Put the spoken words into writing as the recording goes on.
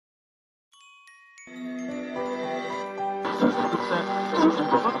The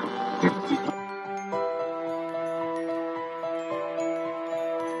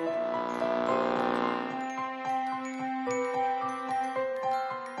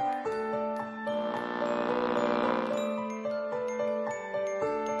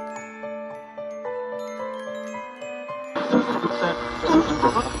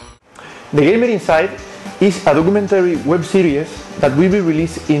Gamer Inside is a documentary web series that will be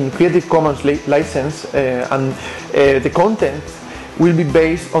released in Creative Commons license, and the content will be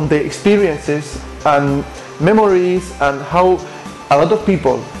based on the experiences and memories and how a lot of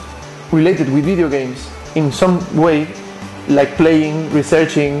people related with video games in some way, like playing,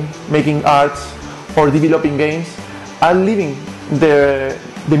 researching, making arts or developing games, are living the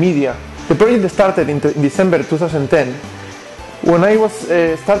media. The project started in December 2010 when I was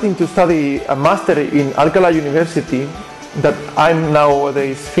starting to study a master in Alcalá University, that I'm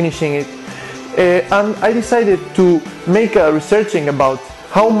nowadays finishing it, and I decided to make a researching about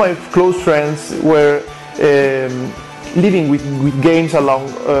how my close friends were living with games along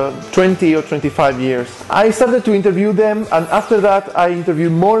 20 or 25 years. I started to interview them, and after that I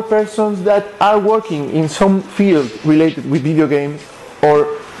interviewed more persons that are working in some field related with video games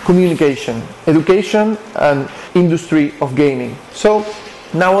or communication, education and industry of gaming. So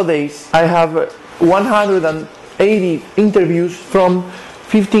nowadays I have 180 interviews from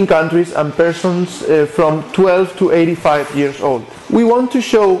 15 countries and persons from 12 to 85 years old. We want to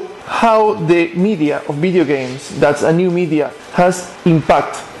show how the media of video games, that's a new media, has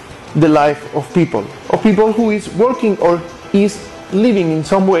impacted the life of people who is working or is living in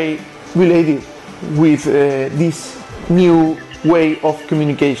some way related with this new way of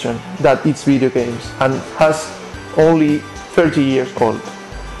communication that is video games, and has only 30 years old.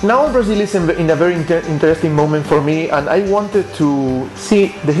 Now Brazil is in a very interesting moment for me, and I wanted to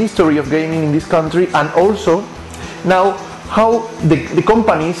see the history of gaming in this country, and also now how the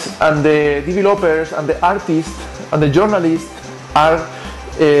companies and the developers and the artists and the journalists are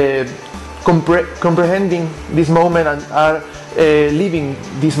comprehending this moment and are living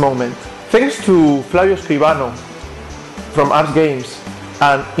this moment. Thanks to Flavio Escribano from Arts Games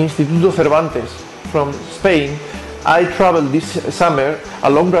and Instituto Cervantes from Spain, I traveled this summer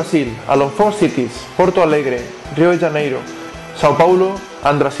along Brazil, along 4 cities: Porto Alegre, Rio de Janeiro, Sao Paulo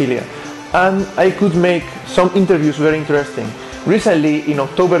and Brasilia, and I could make some interviews very interesting. Recently, in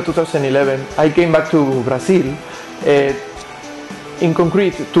October 2011, I came back to Brazil, in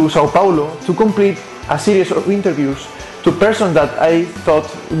concrete to Sao Paulo, to complete a series of interviews to persons that I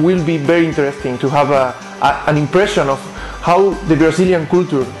thought will be very interesting to have an impression of how the Brazilian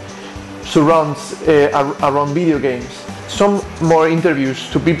culture surrounds around video games. Some more interviews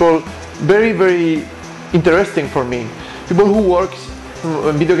to people very, very interesting for me. People who work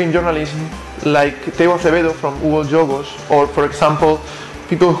in video game journalism, like Teo Acevedo from Hugo Jogos, or for example,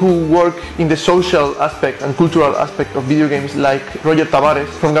 people who work in the social aspect and cultural aspect of video games, like Roger Tavares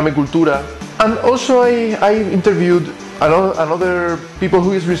from Game Cultura. And also I interviewed another people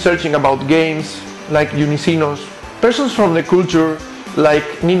who is researching about games, like Unicinos, persons from the culture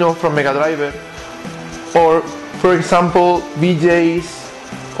like Nino from Mega Driver, or for example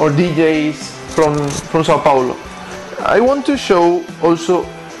VJs or DJs from Sao Paulo. I want to show also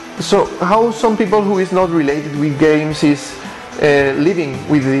how some people who is not related with games is living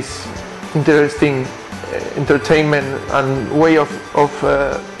with this interesting entertainment and way of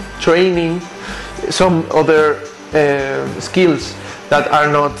training some other skills that are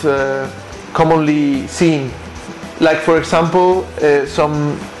not commonly seen. Like for example,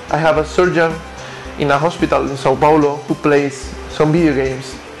 I have a surgeon in a hospital in Sao Paulo who plays some video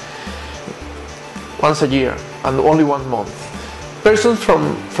games once a year and only 1 month. Persons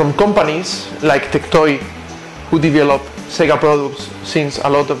from companies like Tectoy, who develop Sega products since a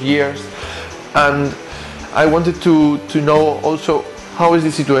lot of years, and I wanted to know also how is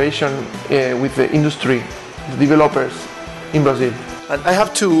the situation with the industry, the developers in Brazil. And I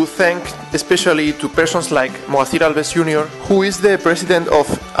have to thank especially to persons like Moacir Alves Jr., who is the president of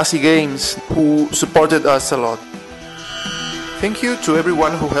ASI Games, who supported us a lot. Thank you to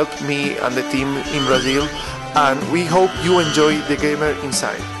everyone who helped me and the team in Brazil, and we hope you enjoy the Gamer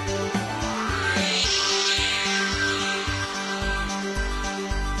Inside.